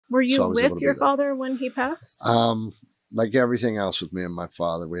Were you with your father when he passed? Like everything else with me and my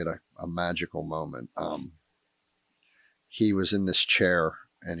father, we had a magical moment. He was in this chair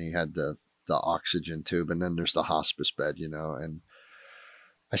and he had the oxygen tube, and then there's the hospice bed, you know, and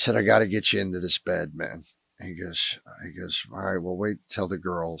I said, I got to get you into this bed, man. And he goes, all right, well, wait till the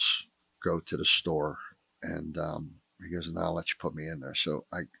girls go to the store. And he goes, and I'll let you put me in there. So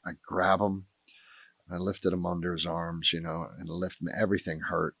I grab him, and I lifted him under his arms, you know, and everything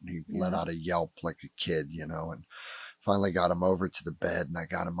hurt. And he let out a yelp like a kid, you know, and finally got him over to the bed, and I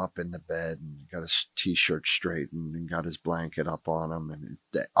got him up in the bed and got his t-shirt straightened and got his blanket up on him. And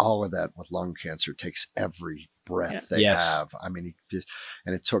all of that with lung cancer takes every breath they have. I mean,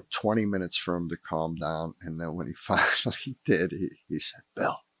 and it took 20 minutes for him to calm down. And then when he finally did, he said,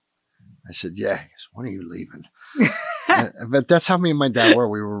 Bill. I said, yeah. He goes, when are you leaving? But that's how me and my dad were.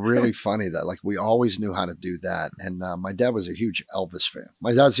 We were really funny that like we always knew how to do that. And my dad was a huge Elvis fan.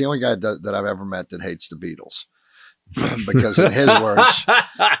 My dad's the only guy that I've ever met that hates the Beatles. Because in his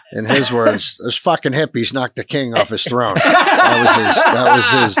words, those fucking hippies knocked the king off his throne. That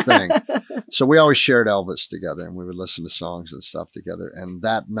was his thing. So we always shared Elvis together, and we would listen to songs and stuff together. And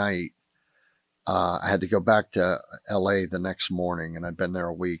that night, I had to go back to LA the next morning, and I'd been there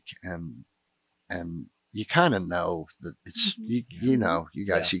a week, and you kind of know that it's you know, you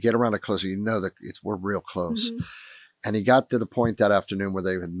guys, you get around it closer, you know that we're real close. And he got to the point that afternoon where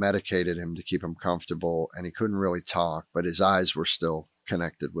they had medicated him to keep him comfortable, and he couldn't really talk, but his eyes were still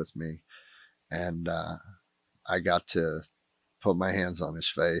connected with me. And I got to put my hands on his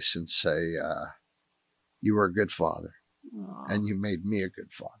face and say, you were a good father. Aww. And you made me a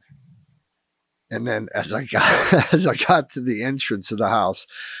good father. And then as I got to the entrance of the house,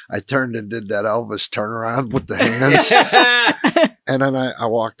 I turned and did that Elvis turnaround with the hands. And then I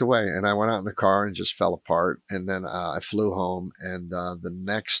walked away, and I went out in the car and just fell apart. And then I flew home. And the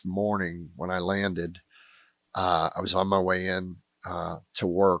next morning when I landed, I was on my way in to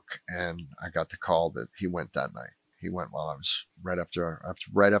work, and I got the call that he went that night. He went while I was right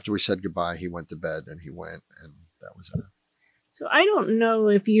after we said goodbye. He went to bed, and he went, and that was it. So I don't know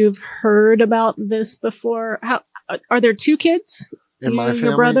if you've heard about this before. How are there 2 kids? In my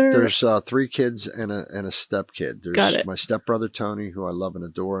family, there's 3 kids and a step kid. There's my stepbrother, Tony, who I love and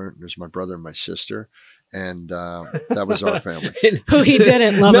adore. There's my brother and my sister. And that was our family. Who he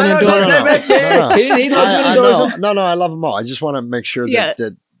didn't love and adore. No, I love them all. I just want to make sure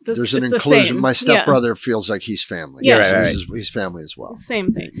that there's an inclusion. My stepbrother feels like he's family. Yeah. He's family as well.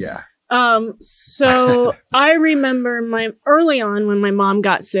 Same thing. Yeah. So I remember early on when my mom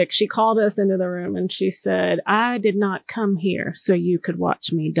got sick, she called us into the room and she said, I did not come here so you could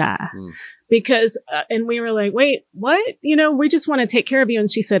watch me die. Because, and we were like, wait, what? You know, we just want to take care of you. And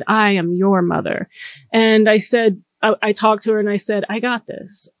she said, I am your mother. And I said, I talked to her and I said, I got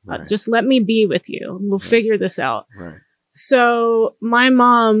this. Just let me be with you. We'll figure this out. So my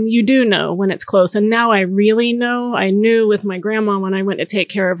mom, you do know when it's close. And now I really know. I knew with my grandma when I went to take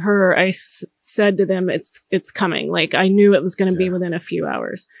care of her, I said to them, it's coming. Like I knew it was going to be within a few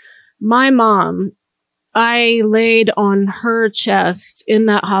hours. My mom, I laid on her chest in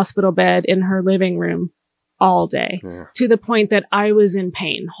that hospital bed in her living room all day to the point that I was in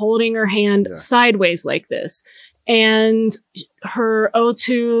pain, holding her hand sideways like this. And her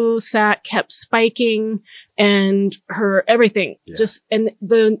O2 sat kept spiking and her everything and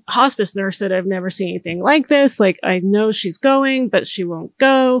the hospice nurse said, I've never seen anything like this. Like, I know she's going, but she won't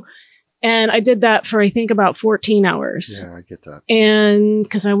go. And I did that for, I think, about 14 hours. Yeah, I get that. And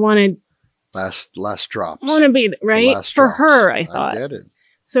because I wanted last drops. I want to be right for her, I thought. I get it.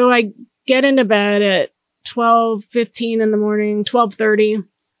 So I get into bed at 12:15 in the morning, 12:30.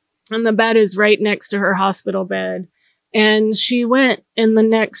 And the bed is right next to her hospital bed. And she went in the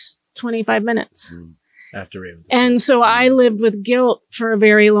next 25 minutes. And so I lived with guilt for a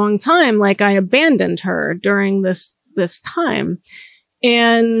very long time. Like I abandoned her during this time.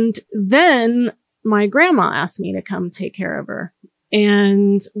 And then my grandma asked me to come take care of her.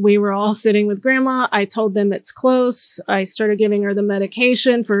 And we were all sitting with grandma. I told them it's close. I started giving her the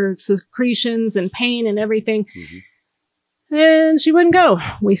medication for secretions and pain and everything. And she wouldn't go.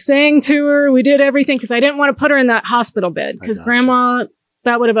 We sang to her. We did everything because I didn't want to put her in that hospital bed because grandma,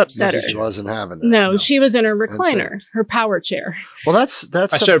 that would have upset her. She wasn't having it. No, she was in her recliner, her power chair. Well, that's. I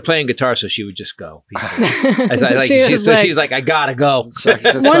started playing guitar so she would just go. She was like, I gotta go.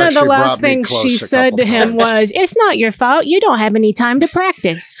 One of the last things she said to him was, "It's not your fault. You don't have any time to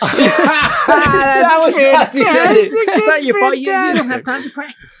practice." That's fantastic. It's not your fault. You don't have time to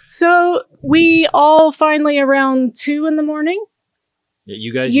practice. So we all finally around 2 in the morning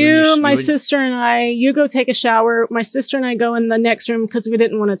You guys, my sister and I, you go take a shower. My sister and I go in the next room because we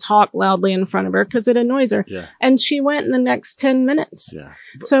didn't want to talk loudly in front of her because it annoys her. Yeah. And she went in the next 10 minutes. Yeah.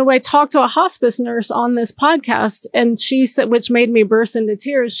 So I talked to a hospice nurse on this podcast, and she said, which made me burst into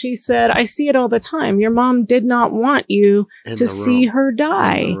tears. She said, I see it all the time. Your mom did not want you to see her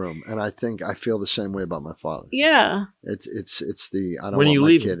die. In the room. And I feel the same way about my father. Yeah. It's the, I don't want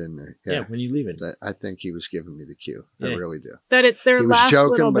my kid in there. Yeah. When you leave it. I think he was giving me the cue. I really do. That it's their he was last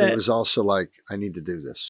joking, little but bit. it was also like, I need to do this.